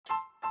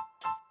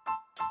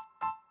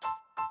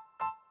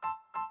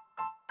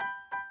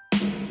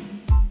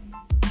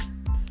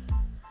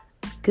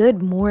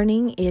Good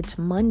morning. It's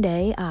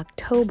Monday,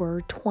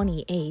 October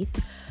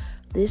 28th.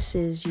 This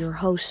is your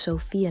host,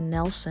 Sophia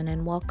Nelson,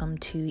 and welcome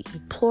to E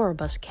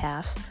Pluribus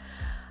Cast.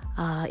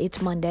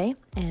 It's Monday,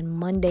 and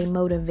Monday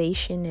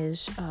motivation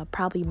is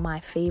probably my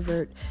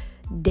favorite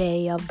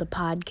day of the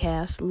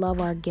podcast.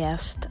 Love our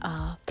guest.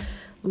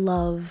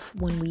 Love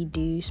when we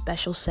do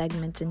special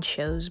segments and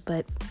shows,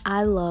 but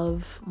I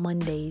love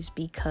Mondays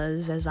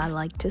because, as I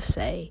like to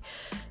say,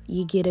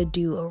 you get a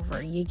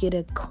do-over. You get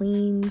a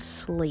clean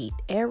slate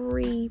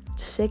every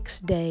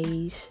 6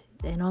 days,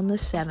 and on the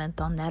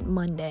 7th, on that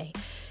Monday,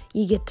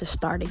 you get to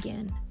start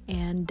again.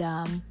 And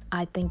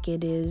I think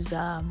it is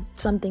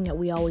something that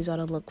we always ought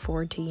to look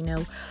forward to. You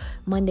know,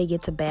 Monday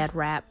gets a bad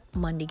rap.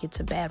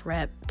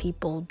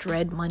 People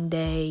dread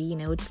Monday. You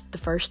know, it's the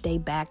first day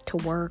back to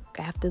work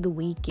after the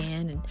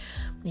weekend. And,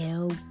 you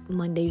know,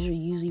 Mondays are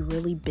usually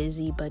really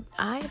busy. But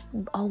I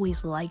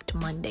always liked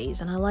Mondays.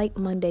 And I like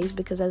Mondays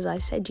because, as I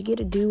said, you get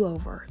a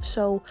do-over.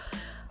 So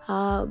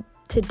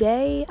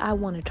today I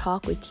want to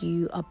talk with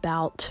you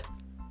about,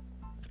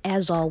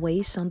 as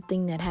always,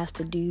 something that has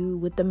to do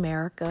with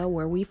America,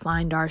 where we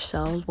find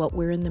ourselves, what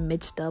we're in the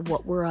midst of,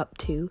 what we're up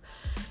to,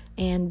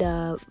 and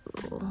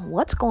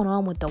what's going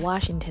on with the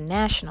Washington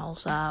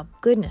Nationals.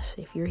 Goodness,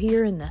 if you're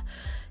here in the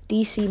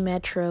D.C.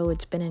 Metro,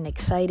 it's been an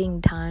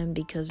exciting time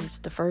because it's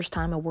the first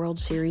time a World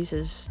Series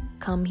has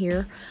come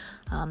here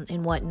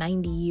in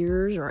 90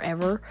 years or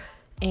ever.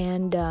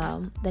 And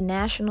the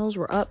Nationals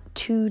were up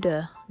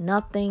 2-0.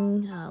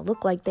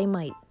 Looked like they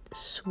might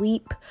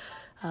sweep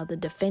the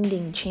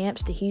defending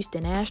champs, the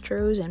Houston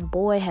Astros, and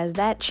boy, has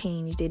that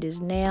changed. It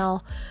is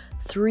now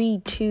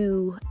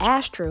 3-2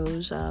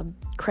 Astros.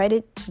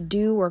 Credits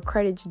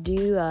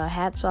due.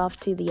 Hats off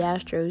to the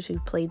Astros, who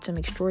played some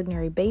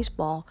extraordinary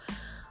baseball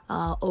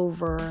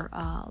over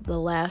the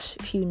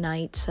last few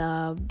nights,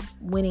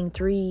 winning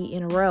 3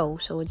 in a row.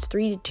 So it's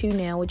 3-2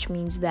 now, which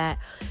means that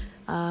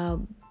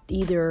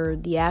either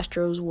the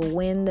Astros will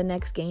win the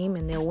next game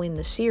and they'll win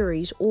the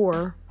series,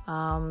 or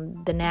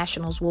the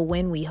Nationals will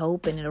win, we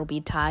hope, and it'll be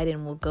tied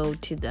and we'll go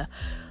to the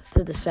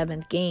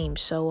 7th game.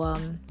 So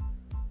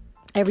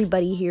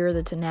everybody here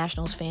that's a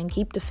Nationals fan,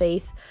 keep the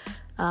faith.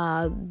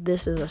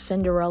 This is a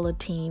Cinderella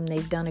team.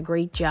 They've done a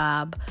great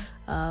job.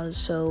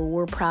 So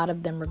we're proud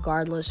of them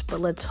regardless, but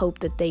let's hope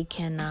that they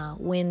can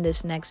win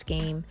this next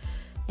game.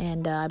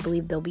 And I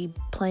believe they'll be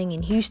playing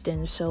in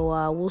Houston,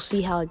 so we'll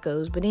see how it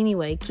goes. But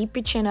anyway, keep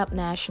your chin up,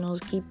 Nationals.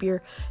 Keep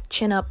your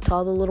chin up to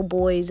all the little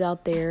boys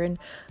out there and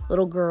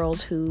little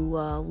girls who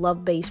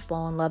love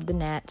baseball and love the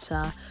Nats.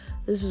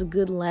 This is a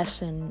good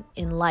lesson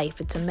in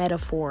life. It's a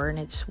metaphor, and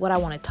it's what I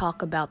want to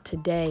talk about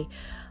today.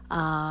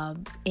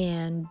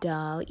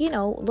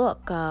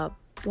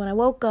 When I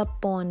woke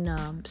up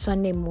on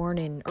Sunday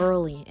morning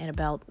early at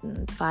about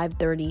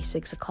 5:30,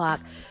 6 o'clock,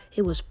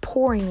 it was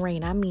pouring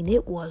rain. I mean,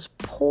 it was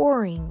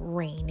pouring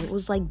rain. It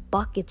was like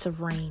buckets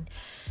of rain.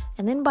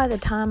 And then by the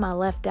time I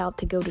left out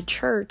to go to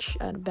church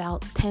at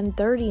about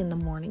 10:30 in the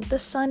morning, the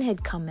sun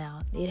had come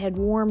out. It had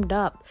warmed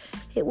up.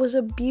 It was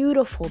a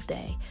beautiful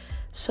day.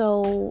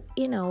 So,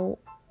 you know,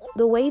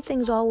 the way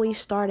things always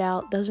start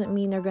out doesn't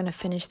mean they're going to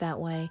finish that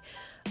way.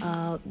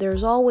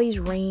 There's always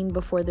rain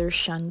before there's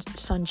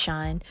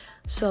sunshine.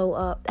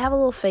 So have a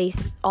little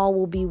faith. All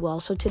will be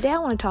well. So today I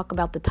want to talk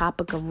about the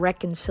topic of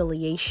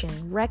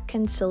reconciliation.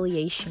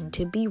 Reconciliation,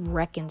 to be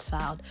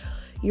reconciled.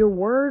 Your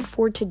word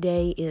for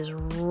today is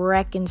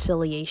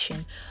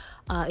reconciliation.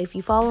 If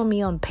you follow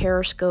me on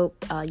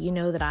Periscope, you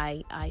know that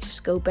I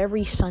scope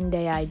every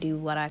Sunday. I do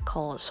what I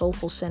call a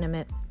soulful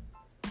sentiment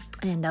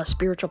and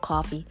spiritual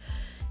coffee.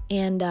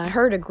 And I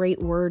heard a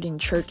great word in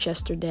church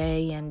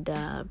yesterday, and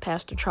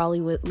Pastor Charlie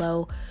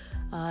Whitlow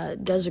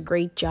does a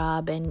great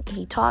job, and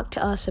he talked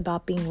to us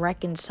about being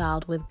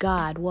reconciled with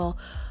God. Well,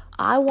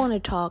 I want to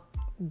talk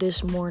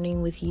this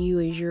morning with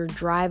you as you're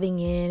driving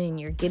in and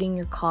you're getting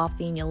your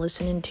coffee and you're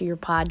listening to your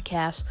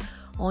podcast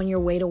on your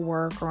way to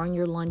work or on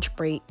your lunch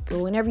break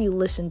or whenever you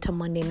listen to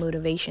Monday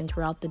Motivation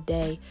throughout the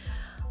day.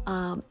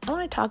 I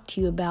want to talk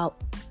to you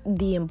about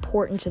the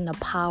importance and the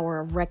power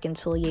of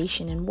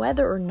reconciliation and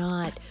whether or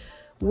not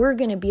we're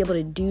going to be able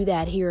to do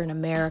that here in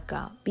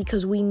America,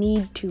 because we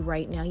need to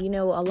right now. You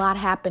know, a lot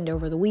happened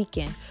over the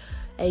weekend.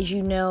 As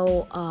you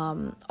know,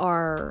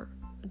 our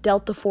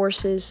Delta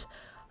forces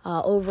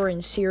over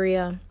in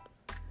Syria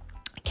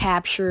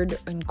captured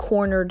and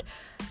cornered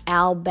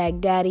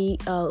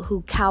al-Baghdadi,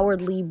 who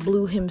cowardly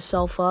blew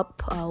himself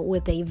up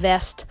with a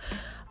vest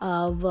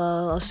of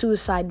a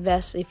suicide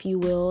vest, if you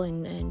will,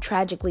 and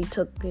tragically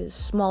took his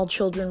small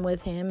children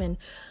with him and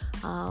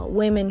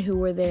women who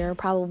were there,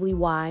 probably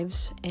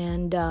wives.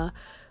 And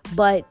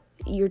but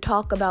you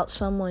talk about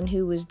someone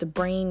who was the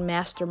brain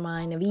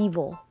mastermind of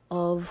evil,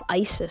 of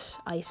ISIS.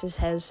 ISIS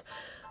has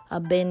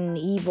been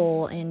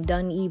evil and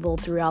done evil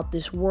throughout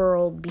this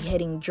world,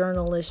 beheading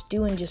journalists,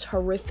 doing just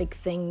horrific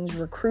things,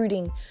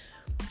 recruiting,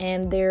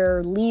 and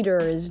their leader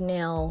is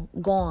now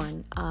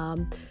gone.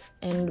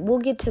 And we'll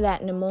get to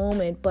that in a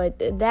moment,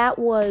 but that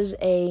was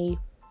a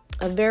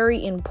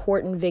very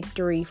important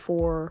victory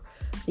for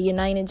the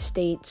United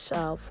States,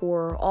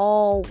 for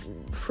all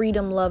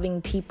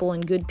freedom-loving people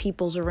and good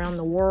peoples around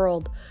the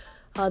world,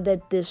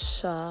 that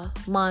this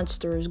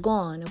monster is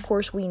gone. Of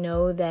course, we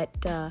know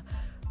that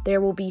there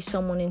will be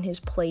someone in his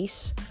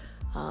place.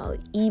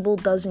 Evil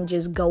doesn't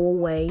just go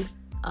away.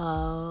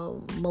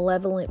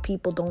 Malevolent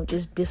people don't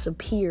just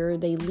disappear.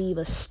 They leave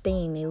a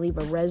stain. They leave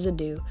a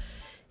residue.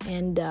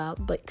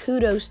 But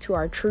kudos to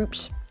our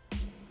troops.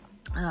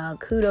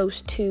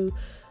 Kudos to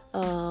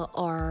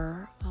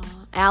our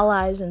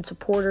allies and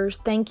supporters.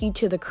 Thank you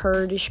to the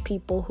Kurdish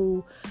people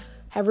who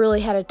have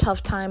really had a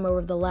tough time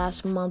over the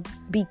last month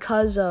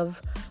because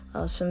of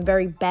some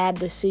very bad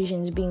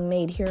decisions being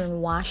made here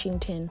in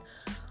Washington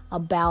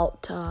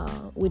about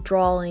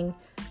withdrawing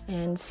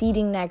and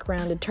ceding that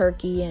ground to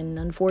Turkey. And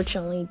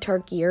unfortunately,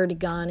 Turkey,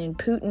 Erdogan, and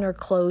Putin are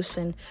close.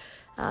 And,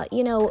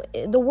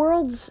 the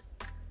world's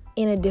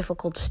in a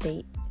difficult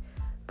state.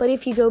 But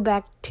if you go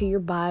back to your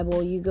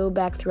Bible, you go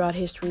back throughout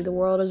history, the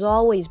world has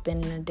always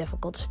been in a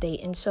difficult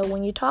state. And so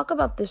when you talk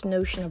about this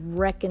notion of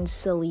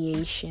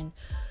reconciliation,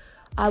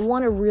 I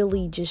want to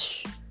really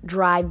just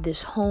drive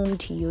this home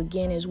to you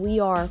again as we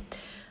are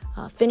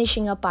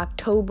finishing up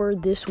October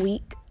this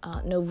week.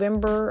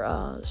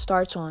 November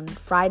starts on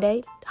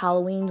Friday.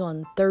 Halloween's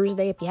on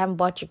Thursday. If you haven't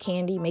bought your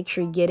candy, make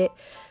sure you get it.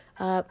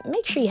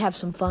 Make sure you have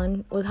some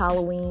fun with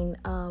Halloween.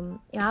 I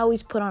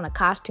always put on a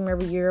costume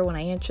every year when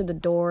I answer the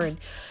door, and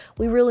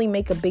we really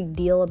make a big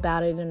deal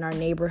about it in our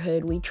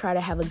neighborhood. We try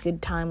to have a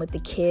good time with the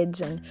kids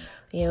and,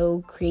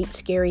 create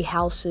scary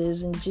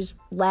houses and just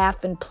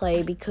laugh and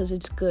play because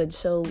it's good.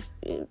 So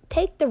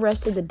take the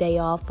rest of the day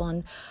off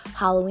on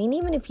Halloween,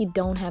 even if you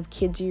don't have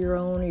kids of your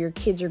own or your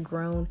kids are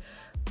grown.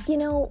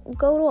 Go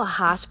to a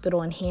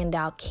hospital and hand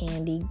out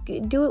candy.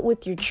 Do it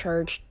with your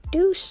church.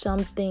 Do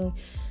something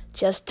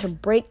just to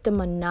break the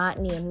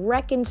monotony and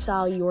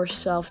reconcile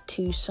yourself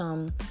to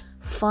some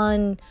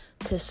fun,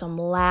 to some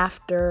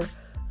laughter,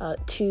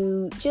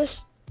 to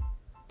just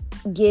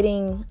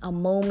getting a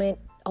moment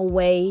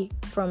away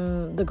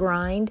from the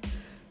grind.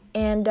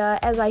 And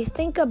as I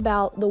think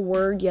about the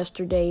word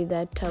yesterday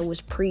that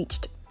was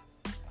preached,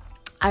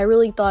 I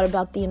really thought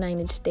about the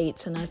United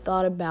States, and I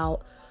thought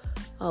about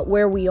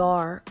where we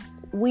are.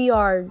 We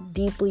are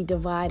deeply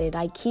divided.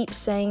 I keep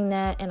saying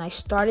that, and I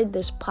started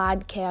this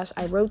podcast.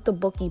 I wrote the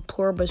book E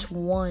Pluribus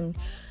One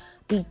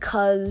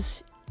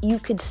because you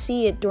could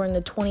see it during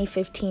the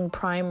 2015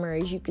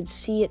 primaries. You could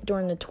see it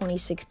during the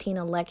 2016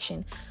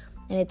 election.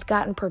 And it's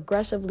gotten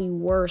progressively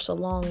worse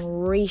along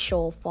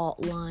racial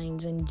fault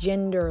lines and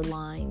gender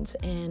lines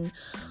and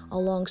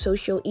along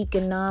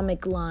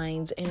socioeconomic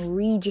lines and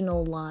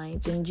regional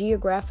lines and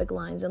geographic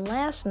lines. And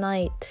last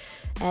night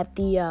at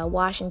the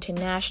Washington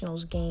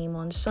Nationals game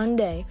on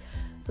Sunday,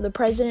 the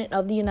President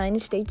of the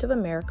United States of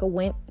America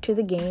went to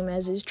the game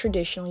as is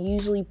traditional.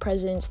 Usually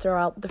presidents throw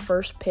out the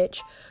first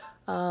pitch,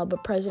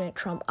 but President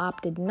Trump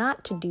opted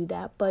not to do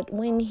that. But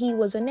when he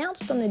was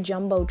announced on the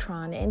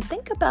Jumbotron, and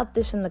think about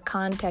this in the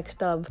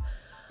context of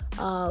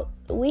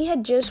we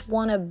had just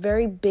won a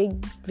very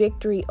big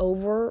victory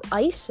over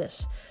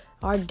ISIS.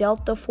 Our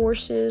Delta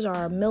forces,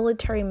 our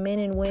military men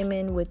and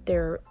women with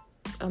their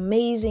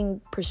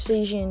amazing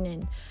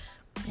precision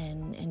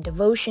and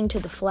devotion to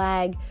the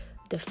flag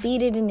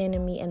defeated an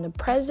enemy, and the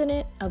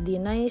President of the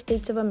United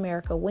States of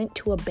America went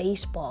to a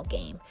baseball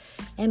game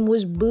and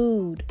was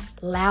booed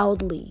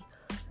loudly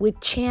with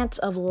chants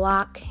of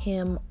lock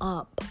him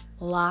up,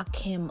 lock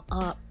him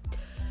up.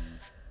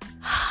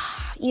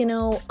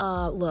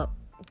 Look,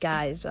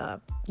 guys,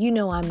 I'm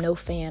no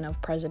fan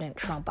of President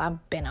Trump.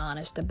 I've been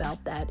honest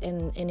about that.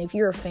 And if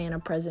you're a fan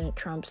of President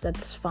Trump's,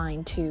 that's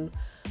fine too.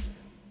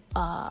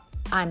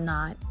 I'm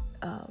not.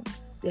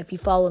 If you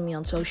follow me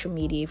on social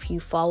media, if you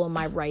follow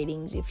my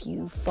writings, if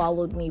you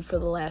followed me for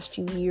the last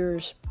few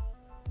years,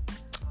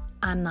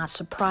 I'm not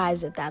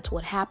surprised that that's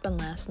what happened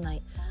last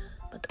night.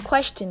 But the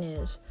question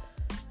is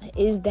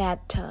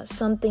that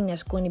something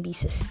that's going to be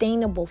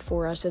sustainable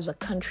for us as a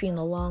country in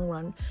the long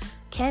run?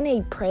 Can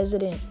a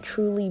president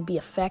truly be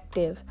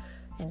effective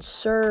and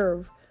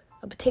serve,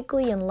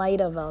 particularly in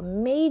light of a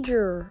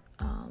major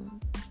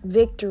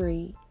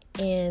victory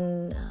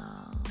in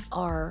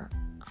our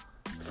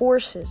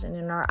forces and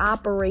in our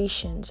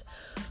operations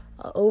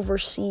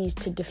overseas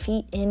to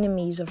defeat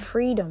enemies of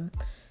freedom,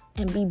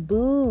 and be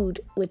booed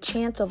with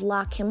chants of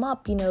lock him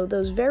up?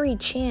 Those very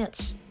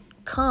chants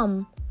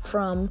come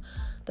from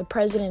the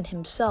president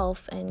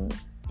himself, and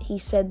he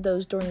said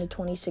those during the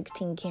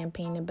 2016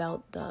 campaign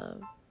about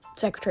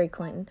Secretary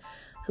Clinton,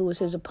 who was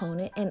his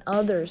opponent, and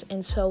others.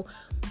 And so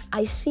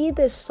I see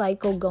this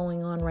cycle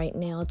going on right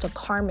now. It's a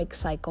karmic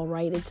cycle,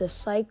 right? It's a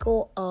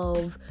cycle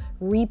of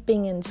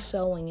reaping and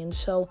sowing. And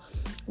so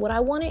what I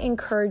want to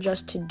encourage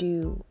us to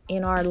do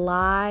in our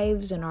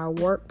lives, in our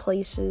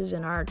workplaces,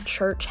 in our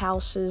church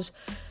houses,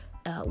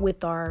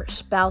 with our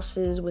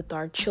spouses, with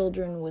our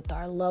children, with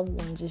our loved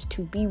ones, is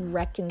to be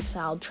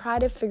reconciled. Try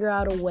to figure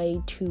out a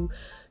way to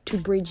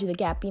bridge the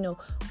gap.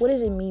 What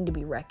does it mean to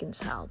be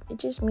reconciled? It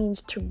just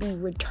means to be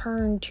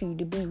returned to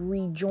be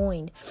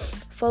rejoined.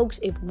 Folks,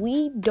 if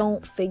we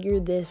don't figure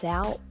this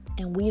out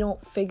and we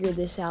don't figure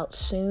this out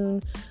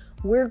soon,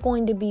 we're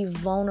going to be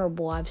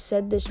vulnerable. I've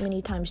said this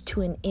many times,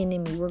 to an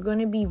enemy. We're going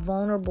to be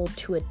vulnerable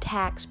to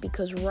attacks,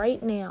 because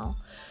right now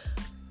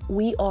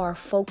we are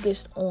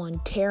focused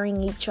on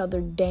tearing each other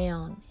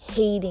down,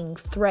 hating,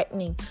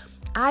 threatening.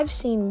 I've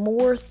seen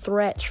more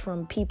threats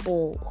from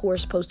people who are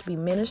supposed to be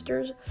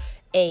ministers,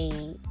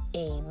 a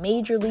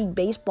Major League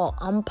Baseball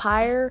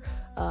umpire,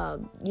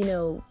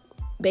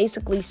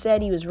 basically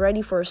said he was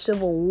ready for a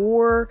civil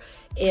war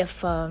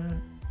if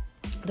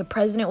the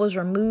president was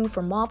removed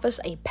from office.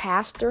 A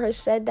pastor has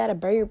said that. A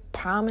very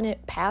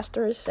prominent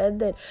pastor has said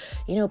that,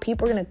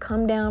 people are going to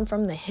come down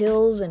from the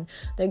hills and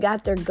they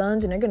got their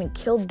guns and they're going to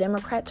kill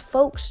Democrats.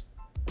 Folks,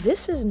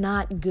 this is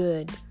not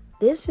good.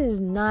 This is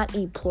not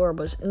e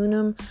pluribus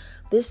unum.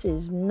 This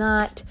is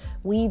not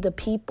we the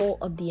people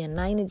of the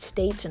United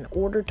States in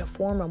order to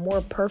form a more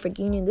perfect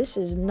union. This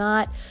is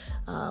not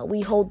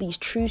we hold these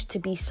truths to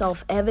be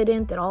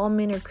self-evident, that all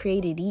men are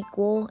created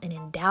equal and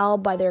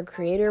endowed by their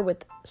Creator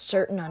with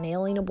certain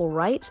unalienable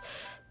rights.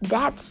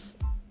 That's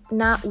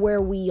not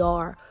where we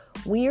are.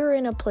 We are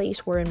in a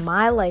place where in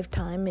my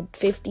lifetime, at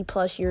 50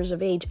 plus years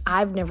of age,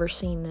 I've never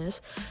seen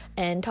this.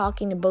 And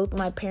talking to both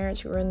my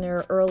parents who are in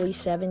their early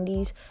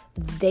 70s,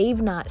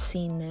 they've not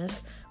seen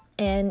this.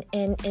 And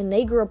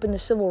they grew up in the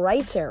civil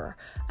rights era.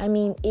 I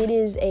mean, it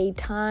is a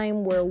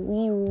time where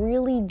we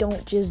really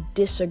don't just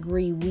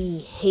disagree. We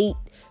hate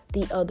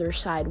the other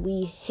side.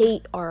 We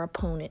hate our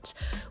opponents.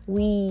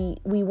 We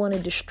want to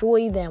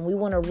destroy them. We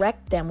want to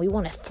wreck them. We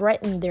want to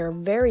threaten their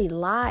very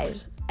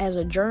lives. As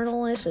a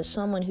journalist, as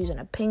someone who's an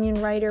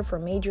opinion writer for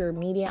major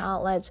media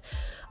outlets,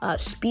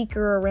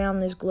 speaker around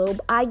this globe,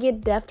 I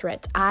get death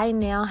threats. I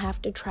now have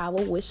to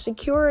travel with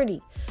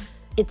security.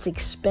 It's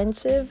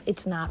expensive.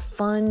 It's not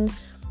fun.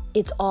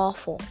 It's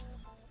awful.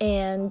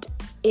 And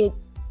it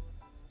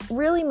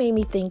really made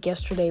me think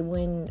yesterday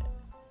when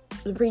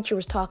the preacher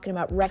was talking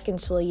about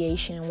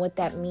reconciliation and what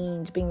that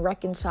means, being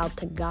reconciled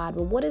to God.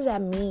 But what does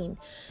that mean?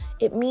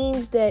 It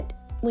means that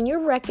when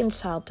you're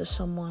reconciled to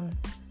someone,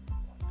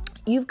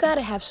 you've got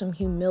to have some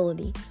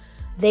humility.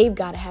 They've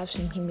got to have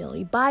some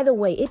humility. By the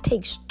way, it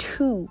takes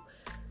two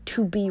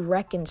to be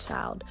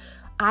reconciled.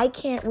 I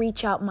can't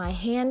reach out my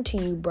hand to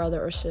you,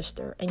 brother or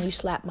sister, and you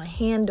slap my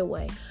hand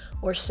away,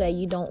 or say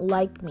you don't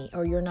like me,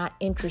 or you're not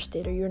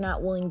interested, or you're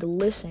not willing to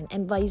listen,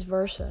 and vice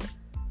versa.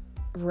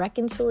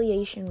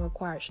 Reconciliation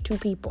requires two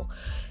people.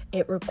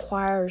 It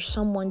requires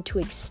someone to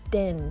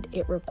extend.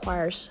 It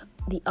requires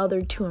the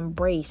other to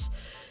embrace.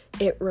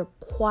 It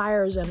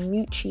requires a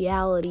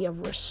mutuality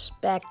of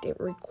respect. It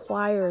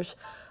requires,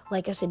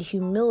 like I said,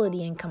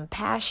 humility and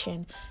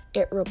compassion.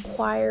 It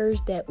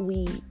requires that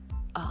we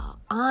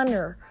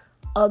honor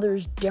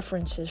others'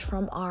 differences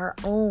from our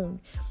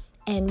own.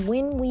 And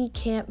when we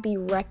can't be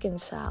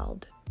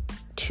reconciled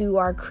to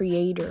our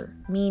Creator,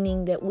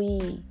 meaning that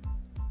we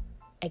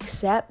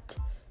accept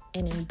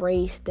and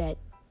embrace that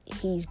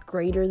He's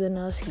greater than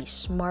us, He's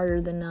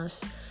smarter than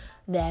us,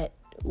 that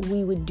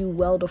we would do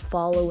well to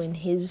follow in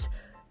His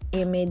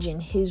image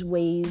and His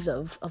ways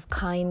of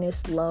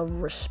kindness,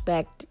 love,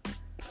 respect,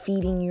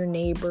 feeding your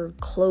neighbor,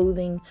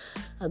 clothing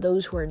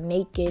those who are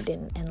naked,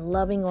 and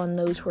loving on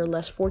those who are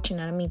less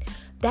fortunate. I mean,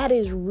 that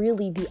is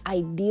really the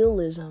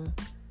idealism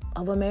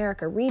of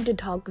America. Read de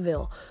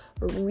Tocqueville.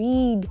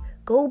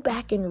 Go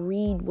back and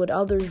read what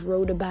others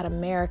wrote about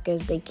America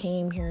as they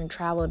came here and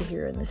traveled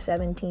here in the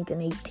 17th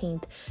and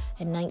 18th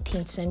and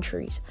 19th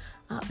centuries.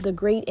 The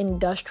great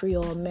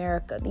industrial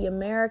America, the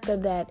America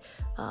that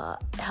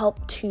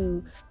helped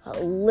to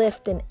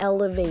lift and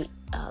elevate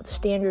the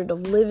standard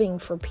of living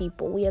for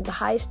people. We had the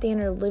highest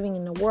standard of living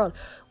in the world.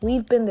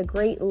 We've been the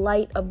great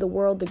light of the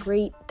world, the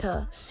great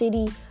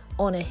city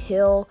on a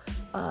hill.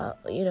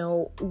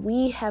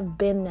 We have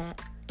been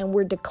that. And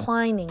we're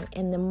declining.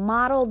 And the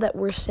model that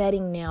we're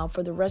setting now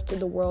for the rest of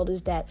the world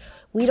is that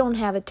we don't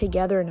have it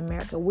together in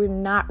America. We're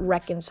not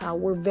reconciled.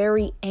 We're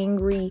very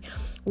angry.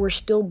 We're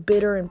still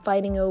bitter and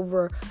fighting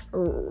over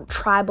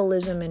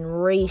tribalism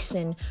and race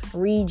and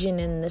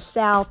region. And the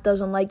South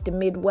doesn't like the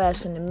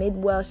Midwest, and the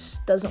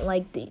Midwest doesn't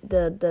like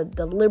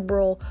the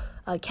liberal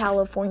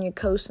California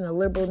coast and the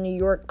liberal New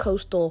York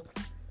coastal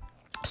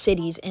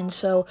cities. And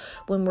so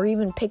when we're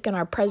even picking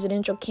our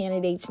presidential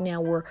candidates now,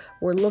 we're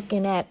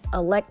looking at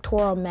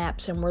electoral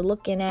maps, and we're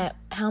looking at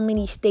how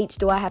many states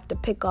do I have to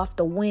pick off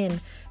to win,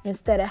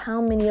 instead of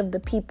how many of the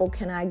people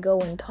can I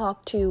go and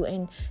talk to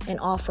and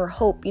offer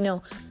hope.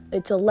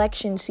 It's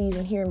election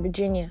season here in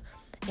Virginia.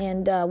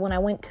 And when I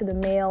went to the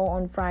mail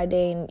on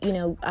Friday,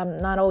 and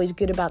I'm not always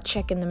good about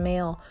checking the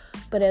mail,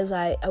 but as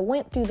I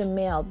went through the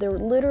mail, there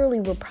literally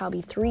were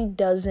probably 3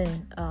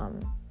 dozen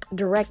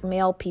direct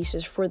mail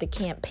pieces for the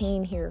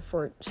campaign here,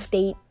 for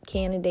state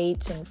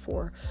candidates and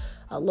for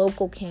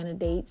local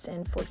candidates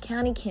and for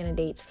county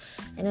candidates.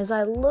 And as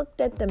I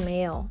looked at the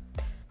mail,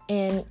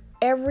 and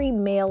every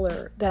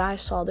mailer that I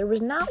saw, there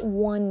was not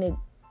one that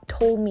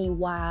told me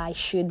why I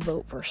should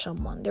vote for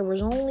someone. There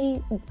was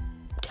only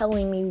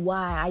telling me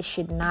why I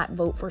should not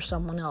vote for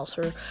someone else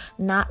or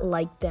not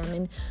like them.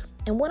 And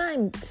And what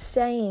I'm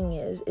saying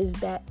is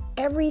that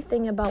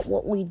everything about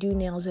what we do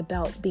now is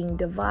about being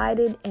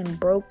divided and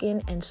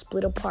broken and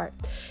split apart.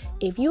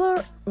 If you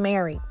are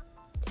married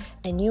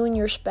and you and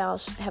your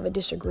spouse have a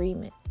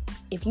disagreement,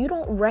 if you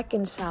don't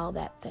reconcile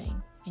that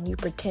thing and you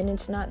pretend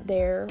it's not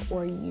there,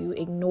 or you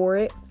ignore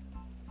it,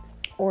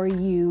 or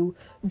you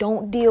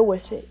don't deal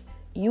with it,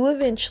 you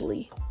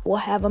eventually will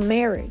have a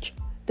marriage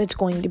that's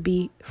going to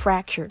be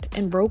fractured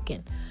and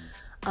broken.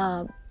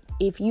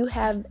 If you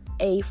have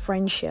a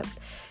friendship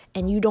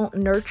and you don't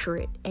nurture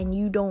it, and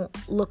you don't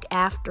look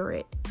after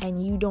it,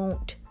 and you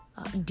don't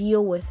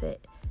deal with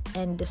it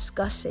and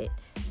discuss it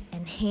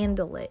and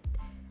handle it,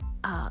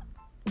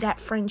 that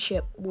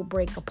friendship will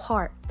break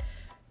apart.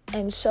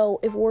 And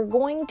so if we're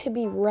going to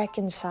be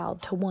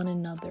reconciled to one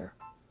another,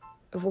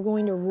 if we're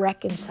going to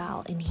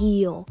reconcile and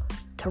heal,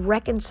 to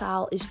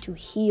reconcile is to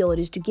heal. It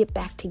is to get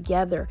back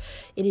together.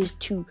 It is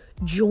to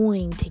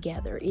join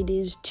together. It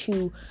is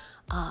to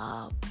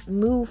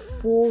move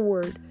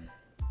forward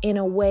in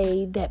a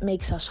way that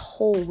makes us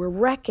whole. We're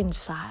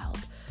reconciled.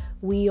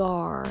 We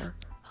are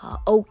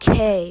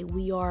okay.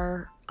 We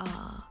are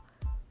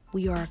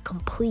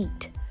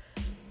complete.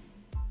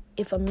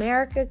 If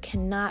America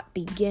cannot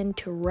begin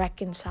to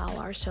reconcile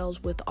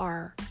ourselves with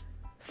our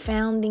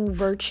founding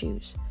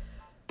virtues,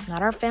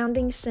 not our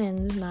founding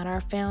sins, not our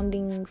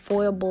founding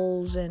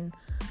foibles and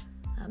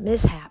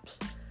mishaps,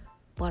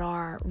 but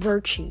our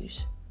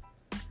virtues,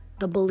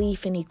 the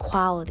belief in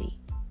equality,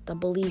 the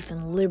belief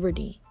in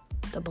liberty,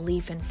 the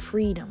belief in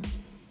freedom,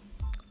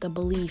 the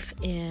belief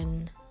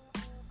in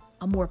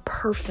a more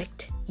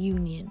perfect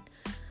union,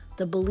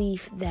 the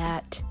belief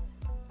that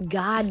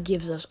God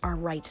gives us our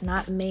rights,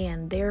 not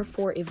man.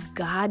 Therefore, if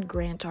God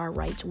grants our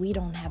rights, we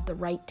don't have the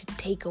right to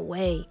take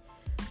away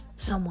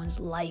someone's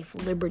life,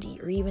 liberty,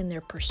 or even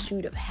their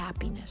pursuit of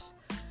happiness.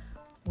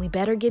 We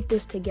better get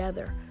this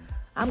together.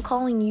 I'm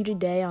calling you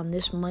today on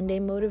this Monday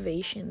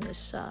Motivation,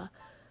 this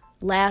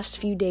last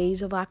few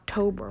days of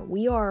October.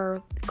 We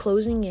are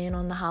closing in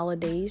on the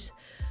holidays.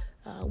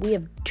 We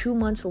have 2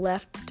 months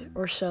left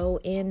or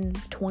so in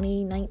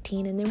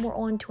 2019, and then we're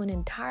on to an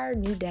entire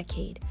new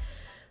decade.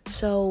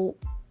 So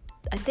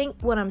I think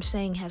what I'm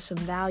saying has some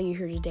value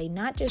here today,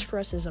 not just for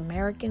us as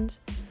Americans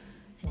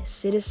and as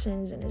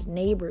citizens and as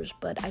neighbors,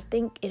 but I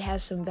think it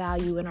has some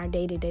value in our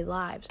day-to-day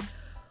lives.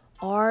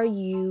 Are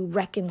you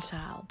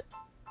reconciled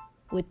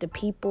with the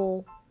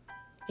people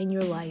in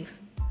your life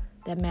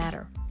that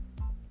matter?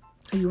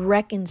 Are you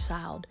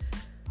reconciled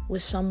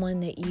with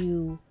someone that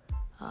you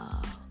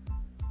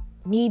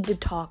need to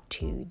talk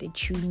to,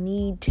 that you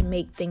need to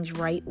make things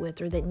right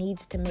with, or that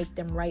needs to make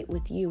them right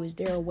with you? Is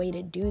there a way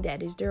to do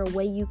that? Is there a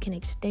way you can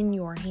extend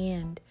your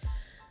hand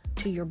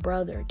to your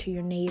brother, to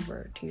your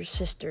neighbor, to your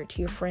sister, to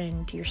your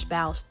friend, to your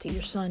spouse, to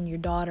your son, your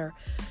daughter?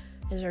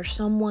 Is there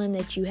someone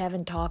that you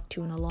haven't talked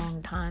to in a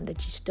long time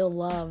that you still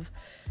love,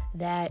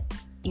 that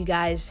you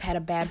guys had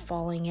a bad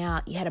falling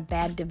out, you had a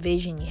bad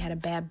division, you had a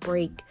bad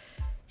break,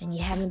 and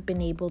you haven't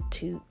been able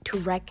to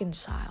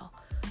reconcile?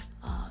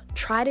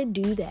 Try to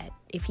do that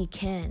if you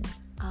can,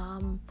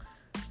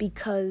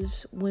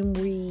 because when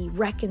we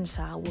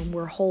reconcile, when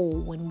we're whole,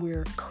 when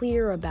we're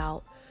clear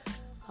about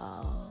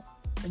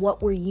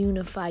what we're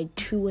unified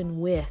to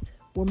and with,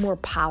 we're more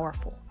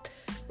powerful.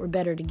 We're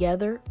better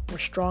together. We're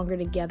stronger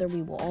together.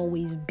 We will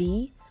always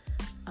be.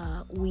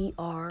 We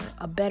are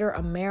a better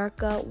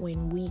America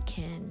when we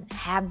can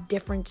have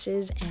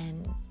differences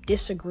and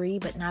disagree,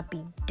 but not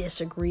be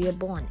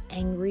disagreeable and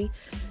angry.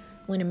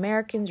 When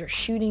Americans are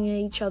shooting at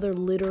each other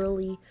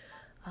literally,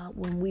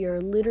 when we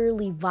are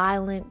literally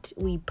violent,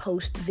 we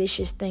post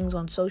vicious things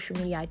on social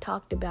media. I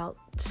talked about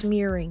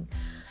smearing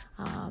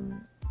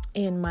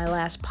in my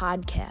last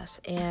podcast,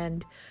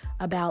 and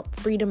about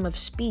freedom of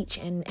speech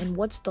and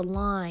what's the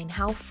line?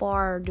 How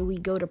far do we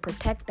go to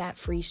protect that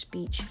free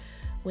speech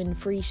when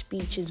free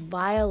speech is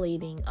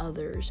violating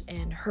others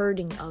and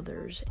hurting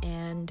others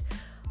and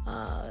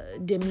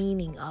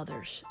demeaning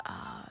others?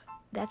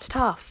 That's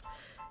tough.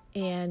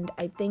 And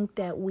I think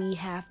that we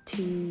have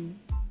to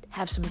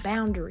have some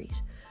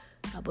boundaries.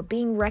 But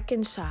being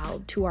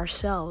reconciled to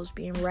ourselves,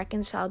 being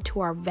reconciled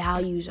to our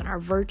values and our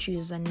virtues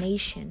as a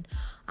nation,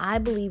 I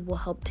believe will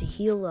help to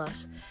heal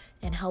us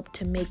and help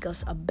to make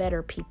us a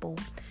better people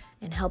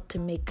and help to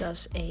make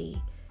us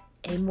a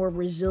more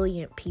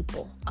resilient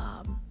people.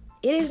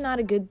 It is not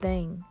a good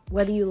thing,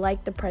 whether you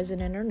like the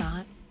president or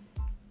not,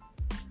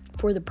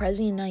 for the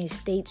president of the United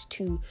States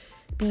to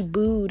be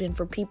booed and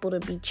for people to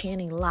be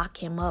chanting, lock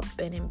him up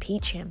and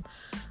impeach him.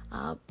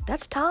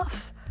 That's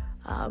tough.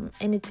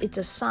 And it's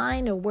a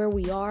sign of where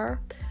we are.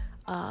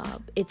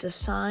 It's a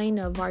sign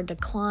of our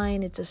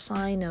decline. It's a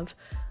sign of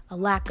a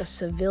lack of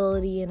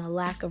civility and a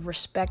lack of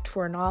respect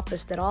for an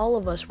office that all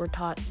of us were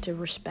taught to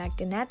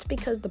respect. And that's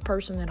because the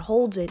person that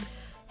holds it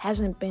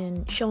hasn't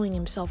been showing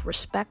himself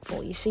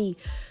respectful. You see,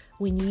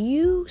 when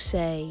you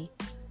say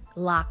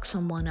lock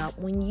someone up,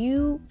 when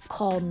you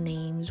call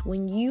names,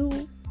 when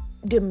you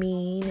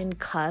demean and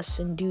cuss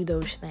and do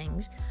those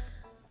things,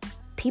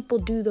 people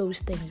do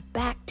those things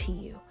back to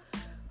you.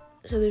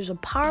 So there's a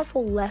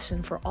powerful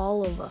lesson for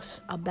all of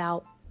us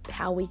about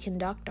how we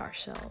conduct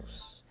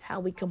ourselves, how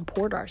we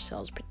comport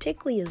ourselves,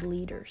 particularly as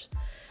leaders,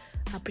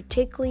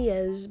 particularly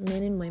as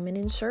men and women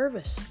in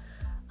service.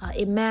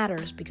 It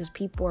matters because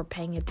people are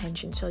paying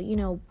attention. So,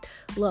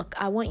 look,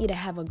 I want you to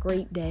have a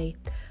great day.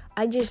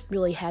 I just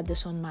really had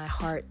this on my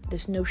heart,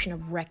 this notion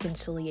of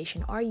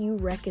reconciliation. Are you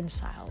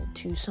reconciled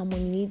to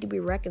someone you need to be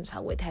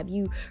reconciled with? Have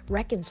you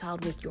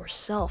reconciled with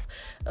yourself?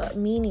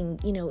 Meaning,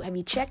 have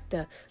you checked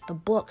the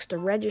books, the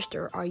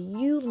register? Are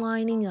you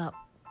lining up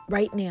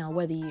right now,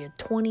 whether you're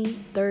 20,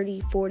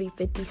 30, 40,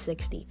 50,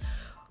 60?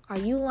 Are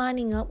you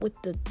lining up with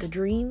the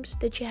dreams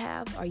that you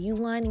have? Are you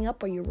lining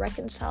up? Are you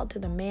reconciled to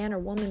the man or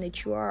woman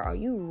that you are? Are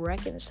you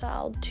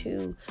reconciled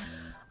to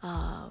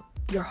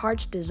your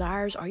heart's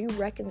desires? Are you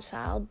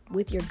reconciled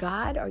with your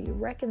God? Are you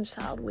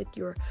reconciled with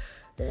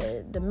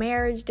the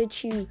marriage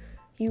that you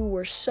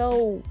were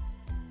so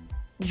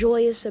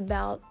joyous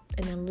about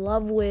and in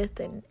love with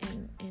and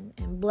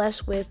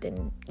blessed with,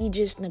 and you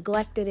just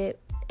neglected it,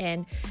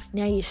 and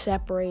now you're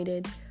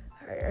separated,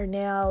 or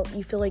now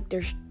you feel like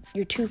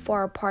you're too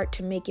far apart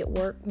to make it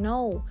work?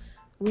 No,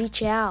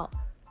 reach out,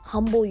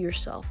 humble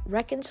yourself.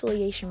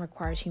 Reconciliation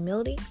requires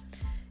humility.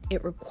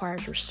 It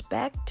requires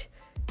respect.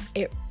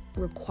 It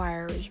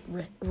requires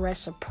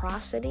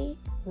reciprocity.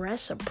 It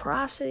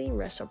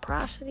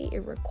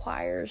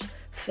requires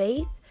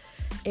faith.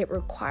 It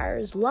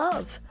requires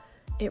love.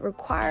 It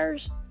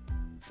requires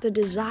the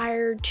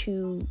desire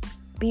to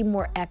be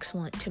more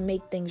excellent, to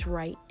make things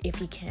right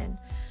if you can.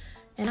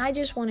 And I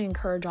just want to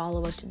encourage all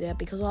of us to do that,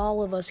 because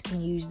all of us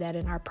can use that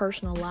in our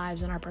personal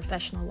lives, in our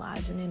professional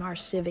lives, and in our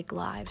civic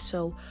lives.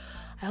 So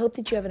I hope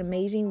that you have an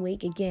amazing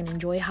week. Again,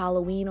 enjoy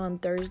Halloween on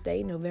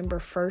Thursday. November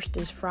 1st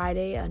is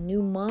Friday, a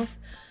new month.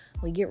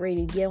 We get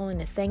ready to go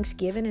into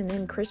Thanksgiving, and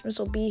then Christmas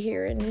will be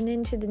here, and then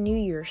into the new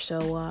year.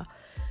 So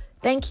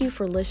thank you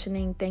for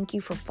listening. Thank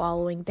you for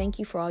following. Thank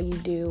you for all you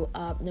do.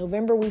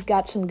 November, we've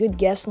got some good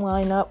guests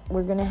lined up.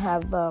 We're going to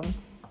have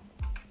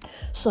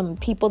some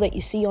people that you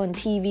see on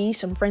TV,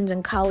 some friends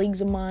and colleagues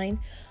of mine.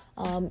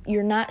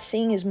 You're not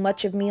seeing as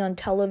much of me on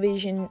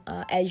television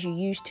as you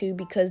used to,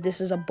 because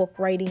this is a book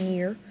writing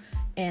year,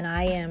 and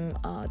I am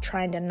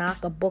trying to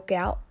knock a book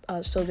out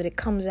so that it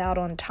comes out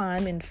on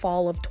time in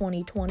fall of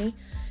 2020.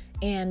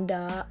 And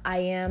I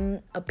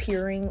am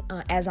appearing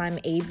as I'm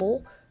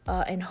able,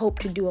 and hope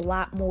to do a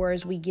lot more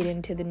as we get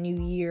into the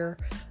new year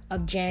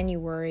of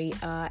January,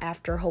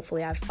 after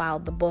hopefully I've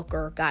filed the book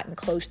or gotten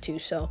close to.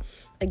 So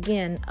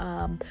again,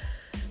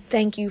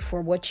 thank you for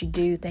what you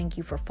do. Thank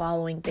you for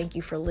following. Thank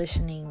you for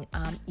listening.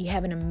 You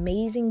have an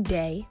amazing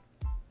day.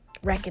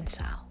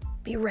 Reconcile.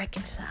 Be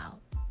reconciled.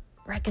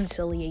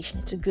 Reconciliation.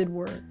 It's a good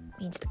word.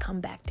 It means to come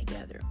back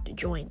together, to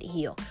join, to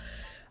heal.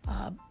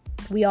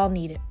 We all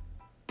need it.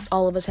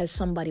 All of us has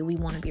somebody we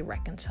want to be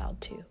reconciled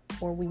to,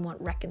 or we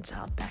want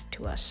reconciled back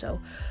to us.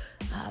 So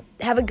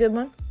have a good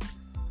one.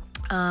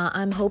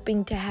 I'm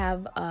hoping to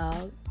have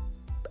a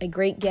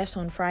great guest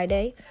on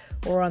Friday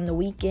or on the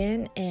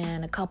weekend,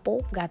 and a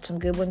couple. Got some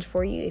good ones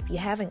for you. If you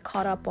haven't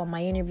caught up on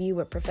my interview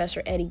with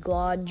Professor Eddie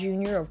Glaude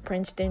Jr. of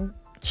Princeton,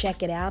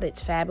 check it out.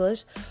 It's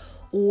fabulous.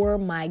 Or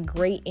my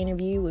great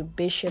interview with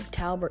Bishop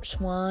Talbert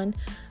Swan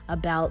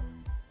about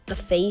the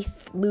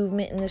faith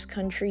movement in this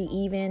country,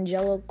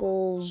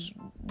 evangelicals,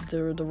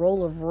 the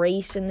role of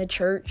race in the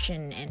church,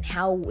 and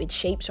how it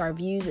shapes our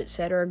views,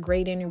 etc.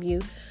 Great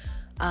interview.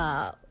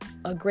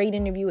 A great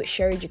interview with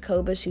Sherry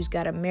Jacobus, who's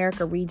got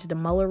America Reads the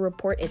Mueller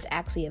Report. It's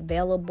actually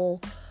available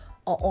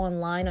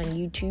online on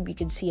YouTube. You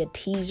can see a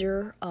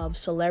teaser of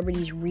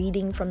celebrities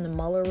reading from the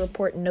Mueller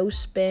Report. No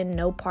spin,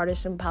 no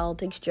partisan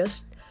politics,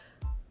 just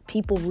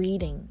people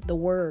reading the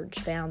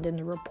words found in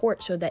the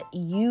report, so that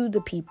you,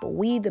 the people,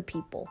 we, the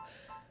people,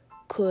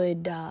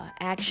 could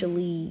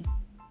actually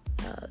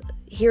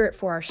hear it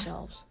for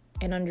ourselves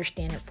and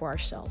understand it for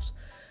ourselves.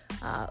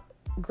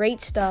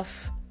 Great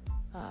stuff.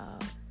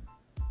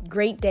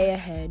 Great day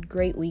ahead.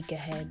 Great week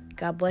ahead.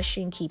 God bless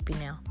you and keep you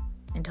now.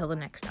 Until the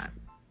next time.